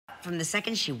from the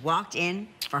second she walked in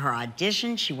for her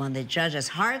audition. She won the judges'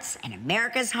 hearts and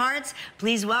America's hearts.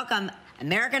 Please welcome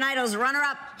American Idol's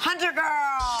runner-up, HunterGirl.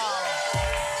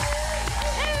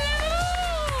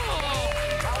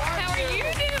 How are you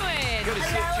doing? Good to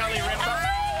see you, Kelly Ripa.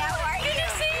 How are you? Good to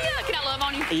see you. Can I love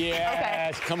on you?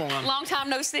 Yes, okay. Come on. Long time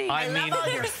no see. I love all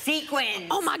your sequins.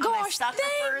 Oh my gosh, thank you.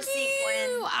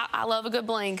 you. I love a good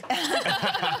bling.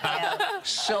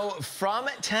 So, from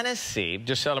Tennessee,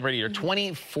 just celebrated your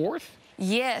 24th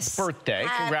Yes. birthday.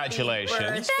 Happy Congratulations.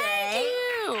 birthday. Thank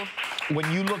you.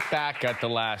 When you look back at the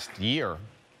last year,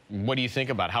 what do you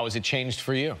think about? How has it changed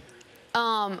for you?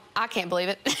 I can't believe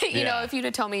it. You know, Yeah. if you'd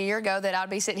have told me a year ago that I'd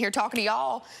be sitting here talking to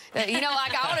y'all, like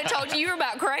I would have told you were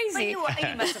about crazy. But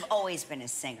you must have always been a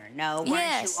singer, no?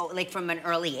 Yes. Weren't you, like from an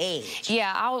early age?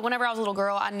 Yeah, whenever I was a little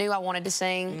girl, I knew I wanted to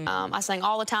sing. I sang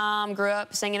all the time, grew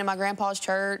up singing in my grandpa's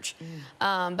church.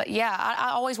 But yeah,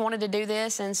 I always wanted to do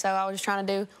this, and so I was just trying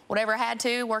to do whatever I had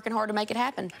to, working hard to make it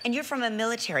happen. And you're from a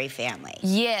military family.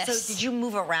 Yes. So did you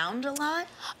move around a lot?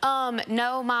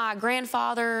 No, my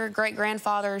grandfather,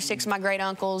 great-grandfather, 6 of my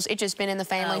great-uncles, it's just been in the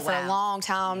family for a long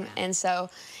time. And so,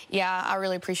 yeah, I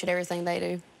really appreciate everything they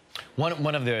do.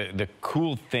 One of the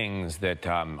cool things that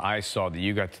I saw that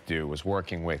you got to do was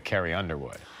working with Carrie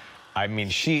Underwood. I mean,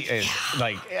 she is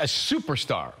like a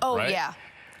superstar, Oh, right? yeah.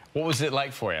 What was it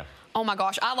like for you? Oh my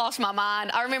gosh, I lost my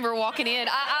mind. I remember walking in.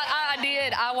 I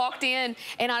did. I walked in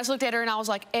and I just looked at her and I was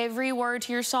like, every word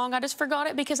to your song, I just forgot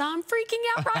it because I'm freaking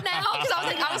out right now because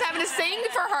I was having to sing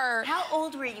for her. How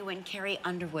old were you when Carrie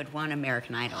Underwood won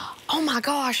American Idol? Oh my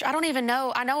gosh, I don't even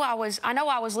know. I know I was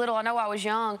little. I know I was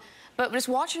young. But just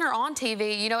watching her on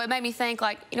TV, you know, it made me think,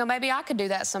 like, you know, maybe I could do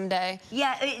that someday.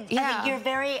 Yeah, I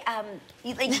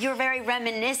mean, you're very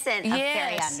reminiscent of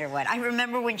Carrie Underwood. I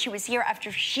remember when she was here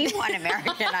after she won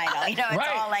American Idol. You know, it's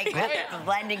all like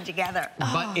blending together.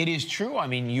 But it is true. I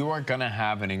mean, you are going to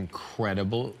have an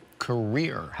incredible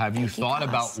career. Have you thought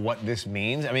about what this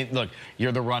means? I mean, look,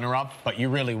 you're the runner-up, but you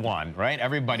really won, right?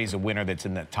 Everybody's a winner that's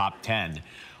in the top 10.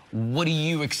 What are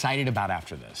you excited about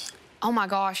after this? Oh my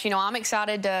gosh, you know, I'm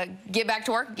excited to get back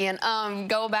to work again.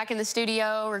 Go back in the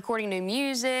studio, recording new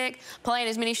music, playing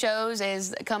as many shows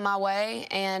as come my way,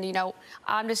 and you know,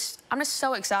 I'm just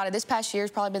so excited. This past year has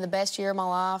probably been the best year of my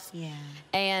life. Yeah.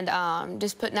 And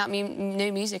just putting out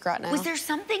new music right now. Was there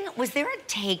a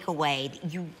takeaway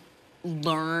that you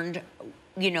learned,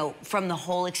 you know, from the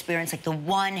whole experience, like the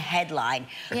one headline,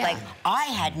 like, I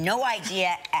had no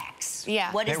idea X.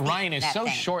 Yeah. What is Ryan is so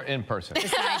short in person.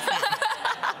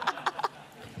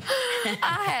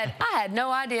 I had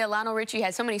no idea Lionel Richie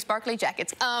had so many sparkly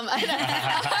jackets. Yeah.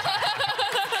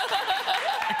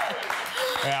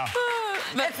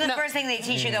 That's the first thing they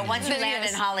teach you, though, once you land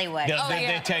in Hollywood.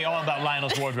 They tell you all about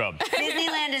Lionel's wardrobe.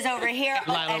 Disneyland is over here.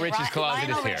 Lionel Richie's closet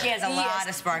is here. Lionel Richie has a lot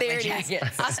of sparkly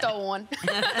jackets. I stole one.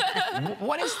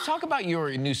 Talk about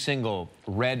your new single,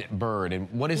 Red Bird, and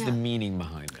what is the meaning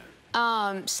behind it?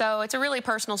 So it's a really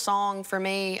personal song for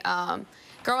me.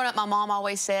 Growing up, my mom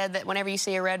always said that whenever you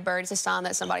see a red bird, it's a sign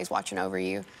that somebody's watching over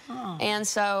you. And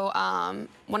so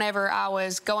whenever I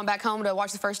was going back home to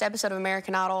watch the first episode of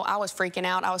American Idol, I was freaking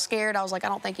out. I was scared. I was like, I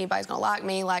don't think anybody's going to like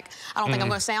me. Like, I don't think I'm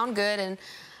going to sound good. And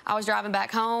I was driving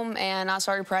back home, and I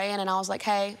started praying, and I was like,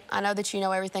 hey, I know that you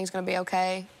know everything's going to be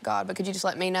okay, God, but could you just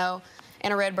let me know?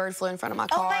 And a red bird flew in front of my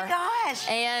car. Oh, my gosh.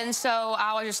 And so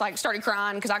I was just, like, started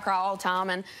crying, because I cry all the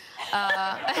time. And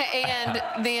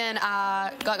then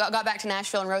I got back to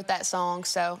Nashville and wrote that song.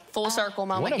 So full circle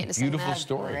moment getting to sing that. What a beautiful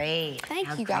story. Great.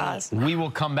 Thank you, guys. We will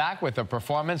come back with a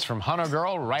performance from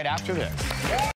HunterGirl right after this.